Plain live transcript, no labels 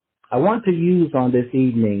I want to use on this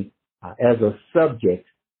evening as a subject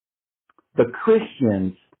the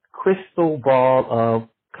Christian's crystal ball of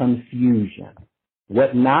confusion.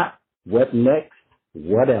 What not, what next,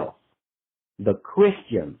 what else? The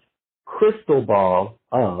Christian's crystal ball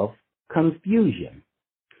of confusion.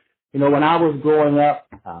 You know, when I was growing up,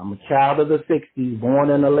 I'm a child of the 60s, born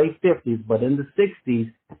in the late 50s, but in the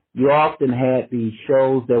 60s, you often had these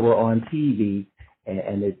shows that were on TV,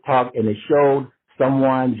 and it showed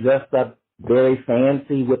someone dressed up very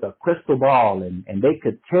fancy with a crystal ball, and they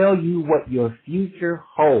could tell you what your future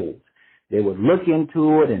holds. They would look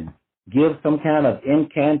into it and give some kind of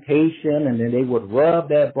incantation, and then they would rub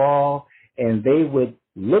that ball, and they would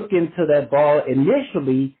look into that ball.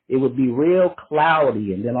 Initially, it would be real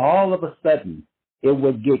cloudy, and then all of a sudden, it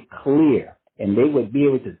would get clear, and they would be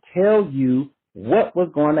able to tell you what was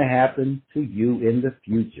going to happen to you in the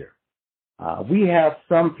future. We have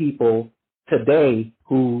some people today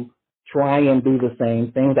who try and do the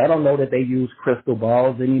same things. I don't know that they use crystal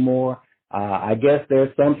balls anymore. I guess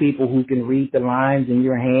there's some people who can read the lines in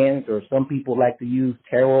your hands, or some people like to use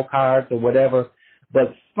tarot cards or whatever,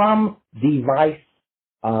 but some device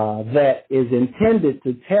that is intended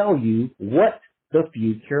to tell you what the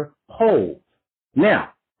future holds. Now,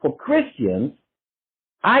 for Christians,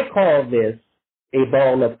 I call this a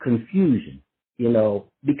ball of confusion,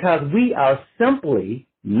 because we are simply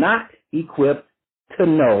not equipped to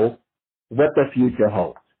know what the future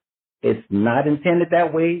holds. It's not intended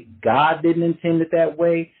that way. God didn't intend it that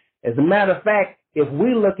way. As a matter of fact, if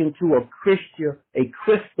we look into a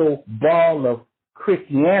crystal ball of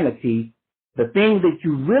Christianity, the thing that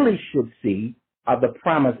you really should see are the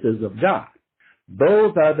promises of God.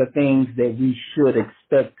 Those are the things that we should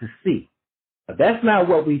expect to see. But that's not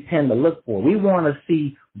what we tend to look for. We want to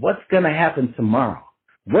see what's going to happen tomorrow.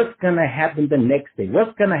 What's going to happen the next day?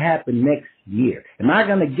 What's going to happen next year? Am I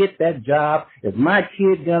going to get that job? Is my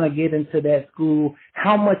kid going to get into that school?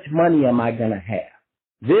 How much money am I going to have?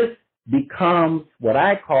 This becomes what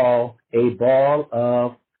I call a ball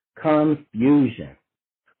of confusion.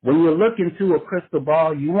 When you look into a crystal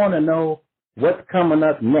ball, you want to know what's coming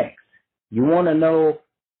up next. You want to know,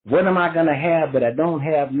 what am I going to have that I don't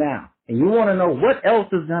have now? And you want to know what else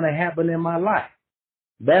is going to happen in my life.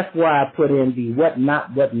 That's why I put in the what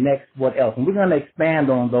not, what next, what else. And we're going to expand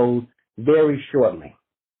on those very shortly.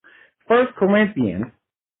 1 Corinthians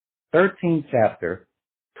 13th chapter,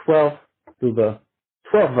 12th through the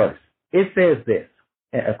 12th verse. It says this,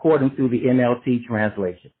 according to the NLT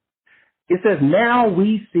translation. It says, now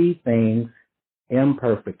we see things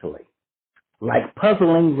imperfectly, like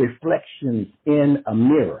puzzling reflections in a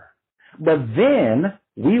mirror. But then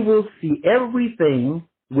we will see everything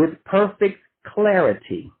with perfect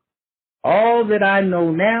clarity. All that I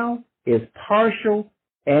know now is partial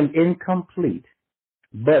and incomplete.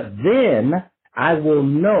 But then I will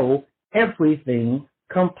know everything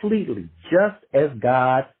completely, just as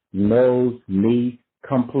God knows me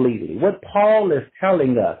completely. What Paul is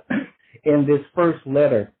telling us in this first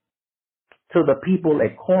letter to the people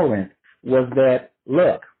at Corinth was that,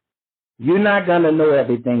 look, you're not going to know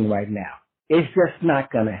everything right now. It's just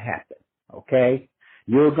not going to happen, okay?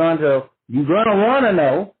 You're going to want to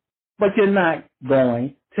know, but you're not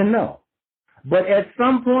going to know. But at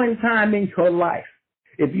some point in time in your life,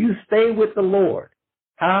 if you stay with the Lord,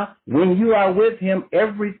 when you are with him,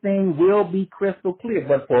 everything will be crystal clear.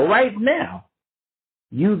 But for right now,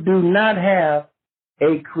 you do not have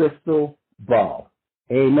a crystal ball.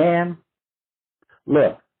 Amen?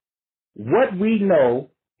 Look, what we know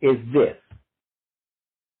is this.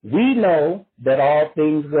 We know that all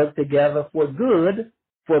things work together for good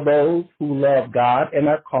for those who love God and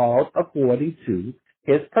are called according to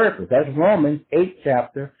his purpose. That's Romans 8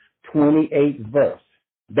 chapter 28 verse.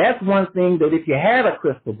 That's one thing that if you had a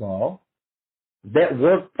crystal ball that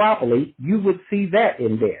worked properly, you would see that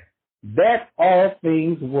in there. That all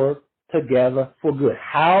things work together for good.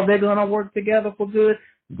 How they're going to work together for good,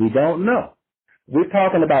 we don't know. We're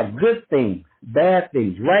talking about good things, bad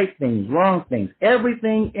things, right things, wrong things.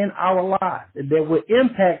 Everything in our lives that will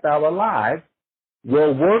impact our lives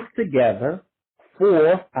will work together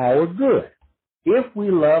for our good if we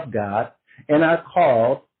love God and are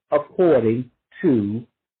called according to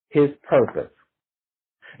his purpose.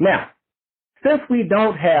 Now, since we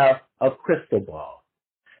don't have a crystal ball,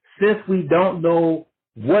 since we don't know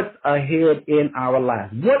what's ahead in our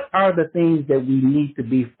lives, what are the things that we need to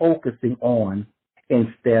be focusing on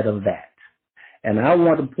instead of that? And I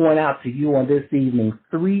want to point out to you on this evening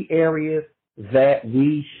 3 areas that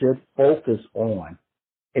we should focus on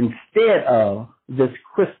instead of this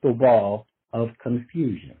crystal ball of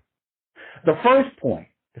confusion. The first point,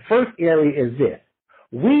 the first area is this.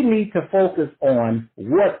 We need to focus on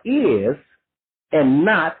what is and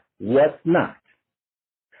not what's not.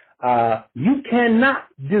 You cannot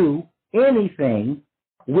do anything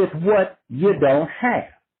with what you don't have.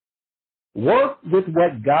 Work with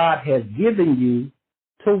what God has given you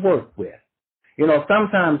to work with. You know,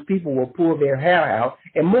 sometimes people will pull their hair out,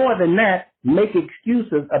 and more than that, make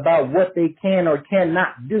excuses about what they can or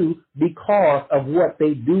cannot do because of what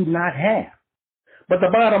they do not have. But the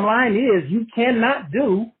bottom line is you cannot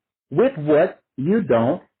do with what you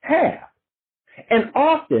don't have. And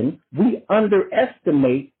often we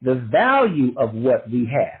underestimate the value of what we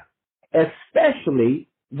have, especially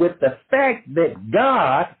with the fact that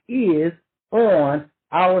God is on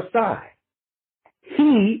our side.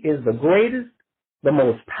 He is the greatest, the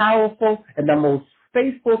most powerful, and the most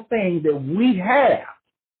faithful thing that we have.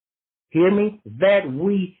 Hear me? That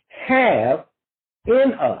we have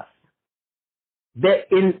in us, that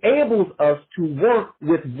enables us to work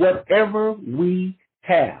with whatever we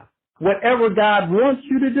have. Whatever God wants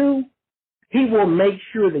you to do, He will make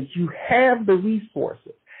sure that you have the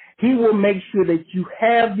resources. He will make sure that you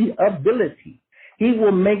have the ability. He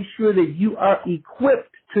will make sure that you are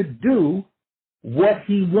equipped to do what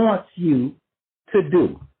He wants you to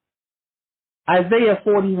do. Isaiah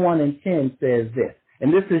 41:10 says this,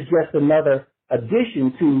 and this is just another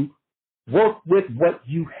addition to work with what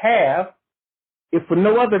you have. If for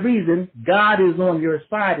no other reason, God is on your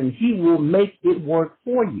side and He will make it work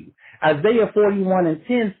for you. Isaiah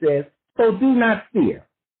 41:10 says, so do not fear.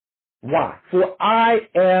 Why? For I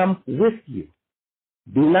am with you.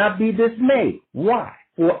 Do not be dismayed. Why?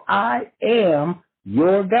 For I am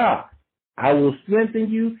your God. I will strengthen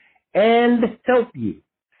you and help you.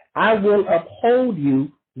 I will uphold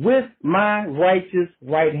you with my righteous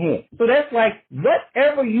right hand. So that's like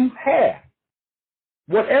whatever you have,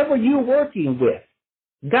 whatever you're working with,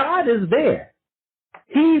 God is there.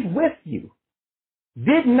 He's with you.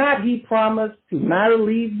 Did not He promise to neither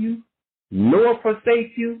leave you nor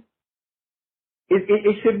forsake you?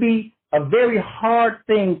 It should be a very hard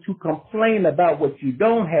thing to complain about what you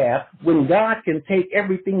don't have when God can take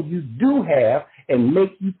everything you do have and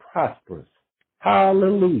make you prosperous.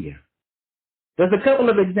 Hallelujah. There's a couple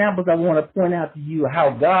of examples I want to point out to you how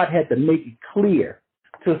God had to make it clear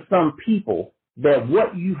to some people that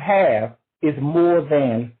what you have is more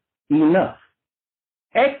than enough.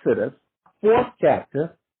 Exodus, 4th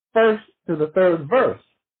chapter, 1st to the 3rd verse.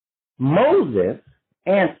 Moses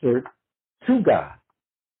answered to God.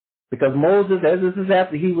 Because Moses, as this is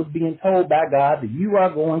after he was being told by God that you are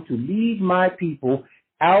going to lead my people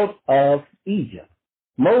out of Egypt.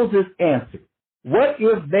 Moses answered, what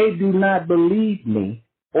if they do not believe me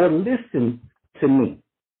or listen to me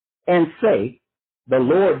and say, the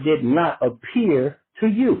Lord did not appear to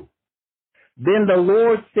you? Then the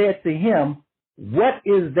Lord said to him, what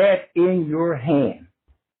is that in your hand?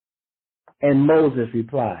 And Moses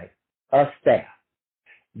replied, a staff.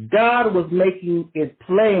 God was making it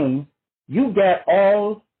plain, you got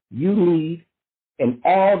all you need and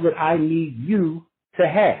all that I need you to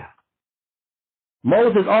have.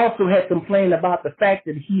 Moses also had complained about the fact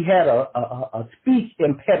that he had a speech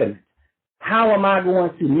impediment. How am I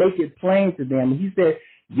going to make it plain to them? He said,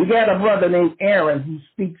 you got a brother named Aaron who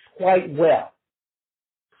speaks quite well.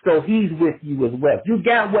 So he's with you as well. You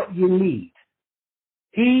got what you need.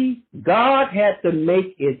 God had to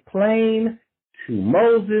make it plain to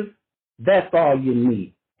Moses, that's all you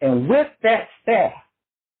need. And with that staff,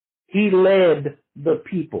 he led the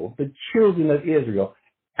people, the children of Israel,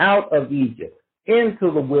 out of Egypt,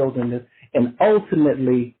 into the wilderness, and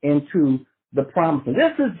ultimately into the promised land.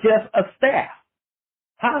 This is just a staff.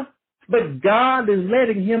 But God is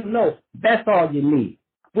letting him know that's all you need.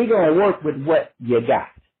 We're going to work with what you got.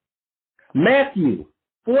 Matthew,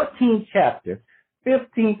 14th chapter,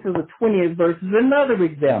 15th to the 20th verse is another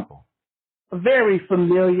example. A very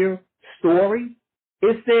familiar story.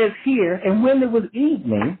 It says here, and when it was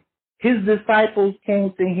evening, his disciples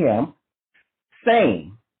came to him,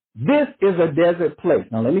 saying, this is a desert place.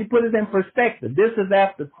 Now, let me put it in perspective. This is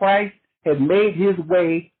after Christ had made his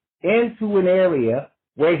way into an area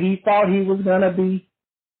where he thought he was going to be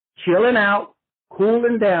chilling out,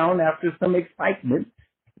 cooling down after some excitement.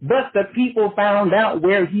 But the people found out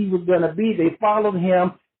where he was going to be. They followed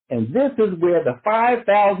him. And this is where the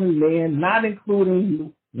 5,000 men, not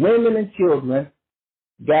including women and children,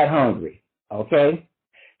 got hungry. Okay?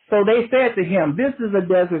 So they said to him, this is a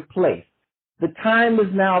desert place. The time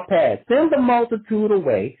is now past. Send the multitude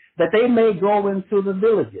away that they may go into the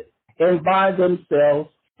villages and buy themselves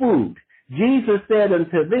food. Jesus said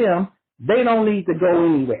unto them, they don't need to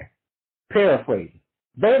go anywhere. Paraphrasing.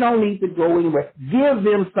 They don't need to go anywhere. Give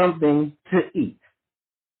them something to eat.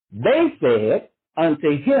 They said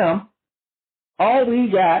unto him, all we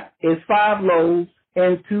got is 5 loaves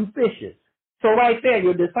and 2 fishes. So right there,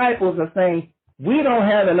 your disciples are saying, we don't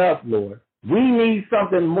have enough, Lord. We need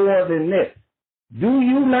something more than this. Do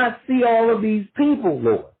you not see all of these people,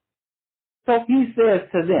 Lord? So he says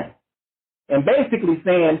to them, and basically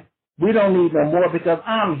saying, we don't need no more because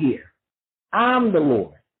I'm here. I'm the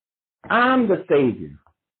Lord. I'm the Savior.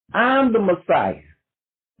 I'm the Messiah.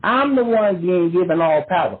 I'm the one being given all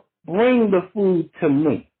power. Bring the food to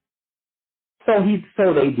me. So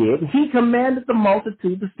they did. He commanded the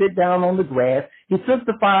multitude to sit down on the grass. He took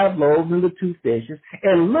the 5 loaves and the 2 fishes,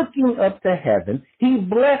 and looking up to heaven, he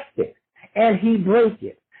blessed it, and he broke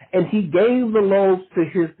it, and he gave the loaves to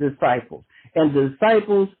his disciples, and the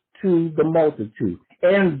disciples to the multitude.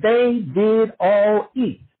 And they did all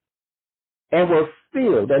eat, and were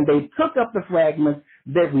filled, and they took up the fragments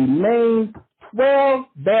that remained, 12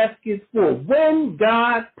 baskets full. When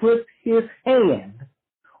God puts his hand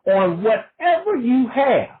on whatever you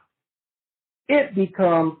have, it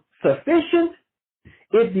becomes sufficient,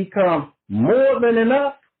 it becomes more than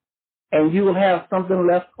enough, and you will have something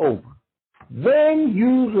left over. When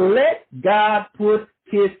you let God put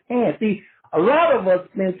his hand. See, a lot of us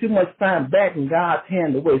spend too much time backing God's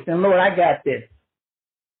hand away, saying, Lord, I got this.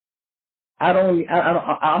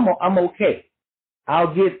 I'm okay.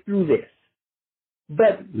 I'll get through this.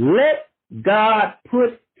 But let God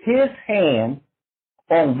put his hand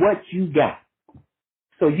on what you got,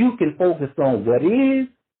 so you can focus on what is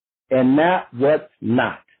and not what's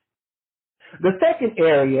not. The second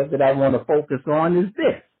area that I want to focus on is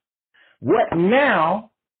this: what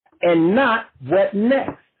now and not what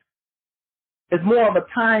next. It's more of a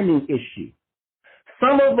timing issue.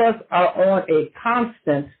 Some of us are on a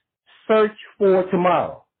constant search for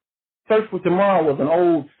tomorrow. Search for Tomorrow was an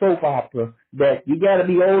old soap opera that you got to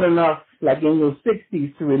be old enough, like in your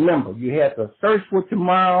 60s, to remember. You had to search for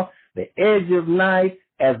tomorrow, the edge of night,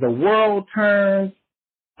 as the world turns.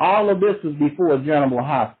 All of this was before General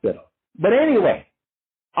Hospital. But anyway,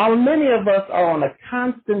 many of us are on a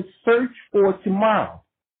constant search for tomorrow.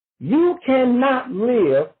 You cannot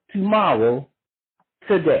live tomorrow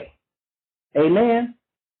today. Amen?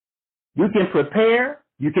 You can prepare,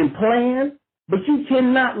 you can plan, but you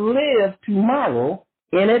cannot live tomorrow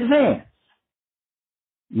in advance.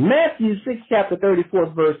 Matthew 6, chapter 34,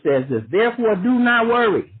 verse says this: therefore do not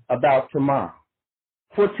worry about tomorrow,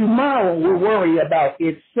 for tomorrow will worry about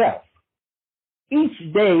itself.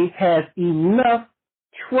 Each day has enough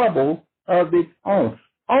trouble of its own.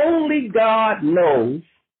 Only God knows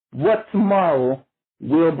what tomorrow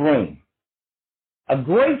will bring. A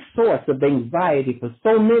great source of anxiety for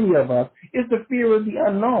so many of us is the fear of the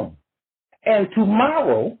unknown. And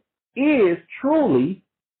tomorrow is truly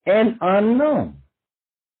an unknown.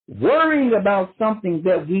 Worrying about something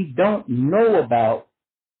that we don't know about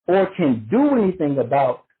or can do anything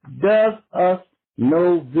about does us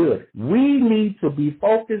no good. We need to be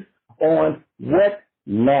focused on what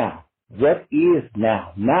now. What is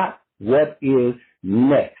now, not what is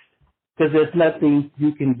next. Because there's nothing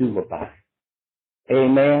you can do about it.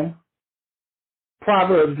 Amen.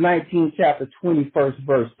 Proverbs 19, chapter 21st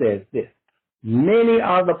verse says this: many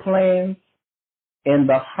are the plans in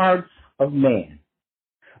the hearts of man,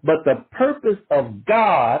 but the purpose of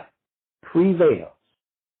God prevails.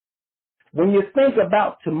 When you think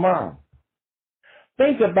about tomorrow,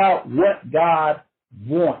 think about what God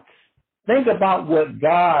wants. Think about what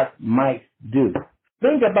God might do.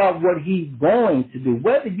 Think about what he's going to do,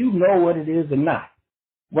 whether you know what it is or not.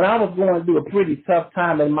 When I was going through a pretty tough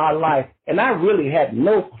time in my life, and I really had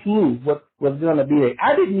no clue what was going to be there.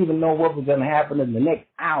 I didn't even know what was going to happen in the next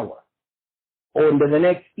hour or in the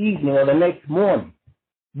next evening or the next morning.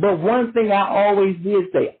 But one thing I always did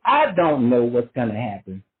say, I don't know what's going to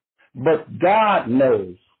happen, but God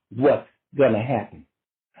knows what's going to happen.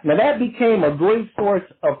 Now that became a great source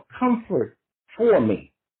of comfort for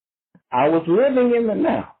me. I was living in the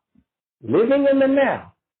now,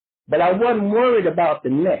 but I wasn't worried about the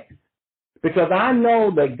next, because I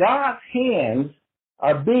know that God's hands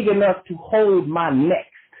are big enough to hold my next.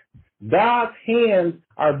 God's hands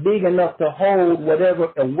are big enough to hold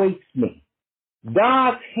whatever awaits me.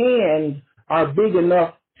 God's hands are big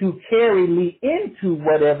enough to carry me into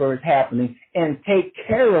whatever is happening and take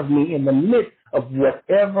care of me in the midst of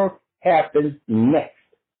whatever happens next,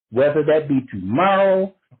 whether that be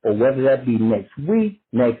tomorrow or whether that be next week,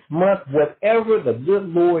 next month, whatever the good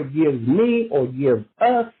Lord gives me or gives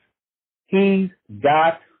us, he's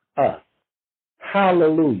got us.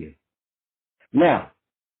 Hallelujah. Now,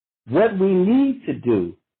 what we need to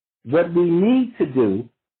do,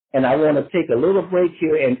 and I want to take a little break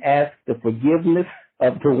here and ask the forgiveness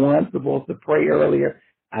of the one supposed to pray earlier.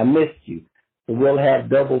 I missed you. So we'll have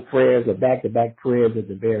double prayers or back-to-back prayers at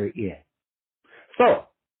the very end. So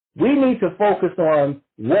we need to focus on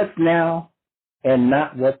what's now and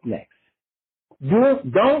not what's next.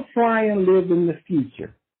 Don't try and live in the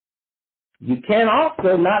future. You can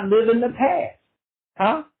also not live in the past.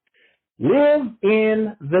 Huh? Live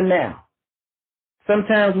in the now.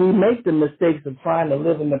 Sometimes we make the mistakes of trying to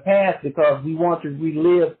live in the past because we want to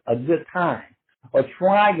relive a good time or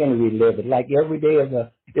try and relive it. Like every day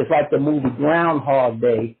it's like the movie Groundhog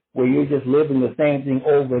Day where you're just living the same thing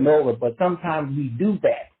over and over. But sometimes we do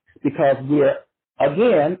that because we're,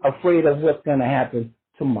 again, afraid of what's going to happen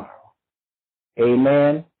tomorrow.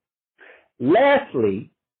 Amen.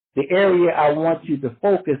 Lastly, the area I want you to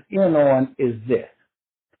focus in on is this.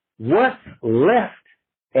 What's left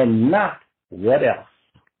and not what else?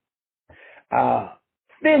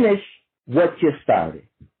 Finish what you started.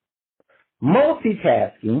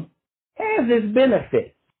 Multitasking has its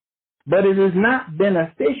benefits, but it is not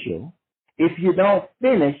beneficial if you don't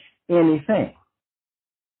finish anything.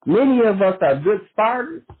 Many of us are good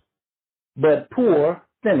starters, but poor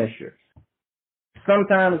finishers.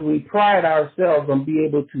 Sometimes we pride ourselves on being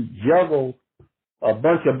able to juggle a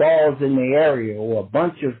bunch of balls in the area or a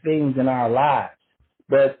bunch of things in our lives.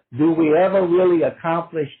 But do we ever really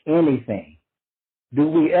accomplish anything? Do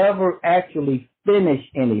we ever actually finish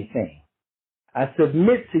anything? I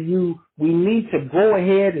submit to you, we need to go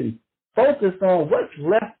ahead and focus on what's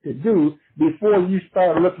left to do before you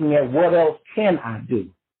start looking at what else can I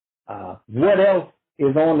do? What else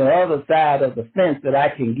is on the other side of the fence that I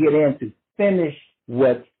can get into? Finish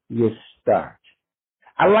what you start.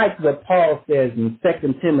 I like what Paul says in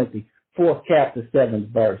 2 Timothy 4th chapter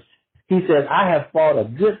 7th verse. He says, I have fought a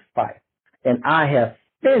good fight and I have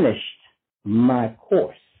finished my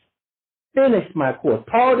course. Finished my course.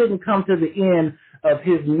 Paul didn't come to the end of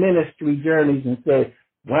his ministry journeys and say,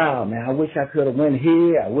 wow, man, I wish I could have went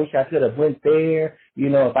here. I wish I could have went there. You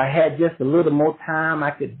know, if I had just a little more time,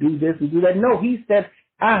 I could do this and do that. No, he said,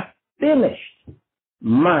 I finished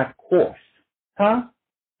my course. Huh?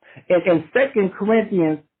 And in 2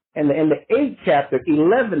 Corinthians, in the 8th chapter,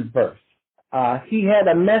 11th verse, he had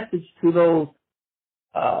a message to those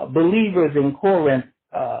believers in Corinth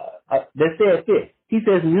that said this. He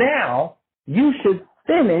says, now you should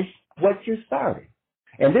finish what you started.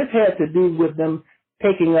 And this had to do with them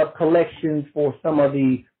taking up collections for some of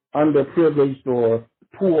the underprivileged or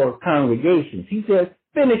poor congregations. He says,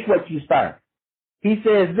 finish what you started. He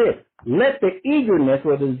says this, let the eagerness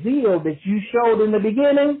or the zeal that you showed in the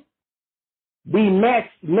beginning be matched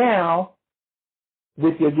now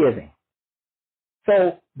with your giving.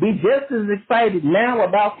 So be just as excited now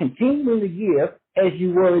about continuing to give as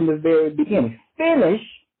you were in the very beginning. Finish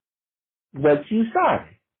what you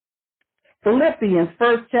started. Philippians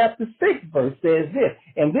 1st chapter 6 verse says this,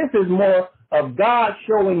 and this is more of God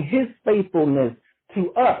showing his faithfulness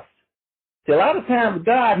to us. See, a lot of times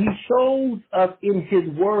God, he shows us in his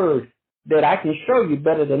word that I can show you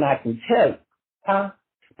better than I can tell you. Huh?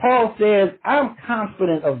 Paul says, I'm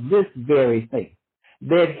confident of this very thing,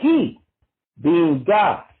 that he, being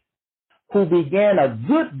God, who began a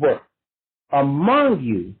good work among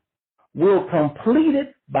you, will complete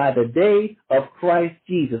it by the day of Christ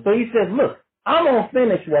Jesus. So he says, look, I'm going to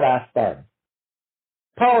finish what I started.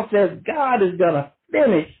 Paul says God is going to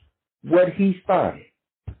finish what he started.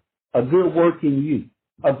 A good work in you,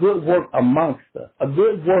 a good work amongst us, a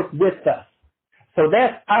good work with us. So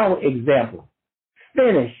that's our example.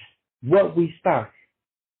 Finish what we started.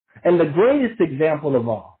 And the greatest example of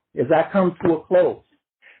all, as I come to a close,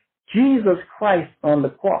 Jesus Christ on the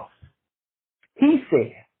cross. He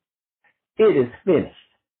said, it is finished.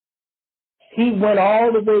 He went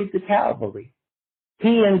all the way to Calvary.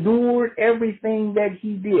 He endured everything that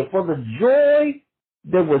he did. For the joy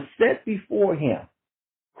that was set before him,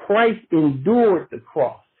 Christ endured the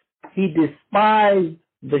cross. He despised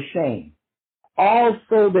the shame.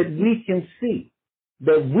 Also that we can see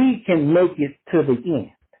that we can make it to the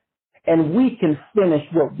end. And we can finish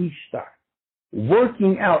what we start.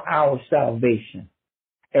 Working out our salvation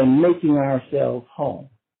and making ourselves home.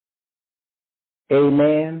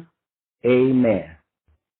 Amen. Amen.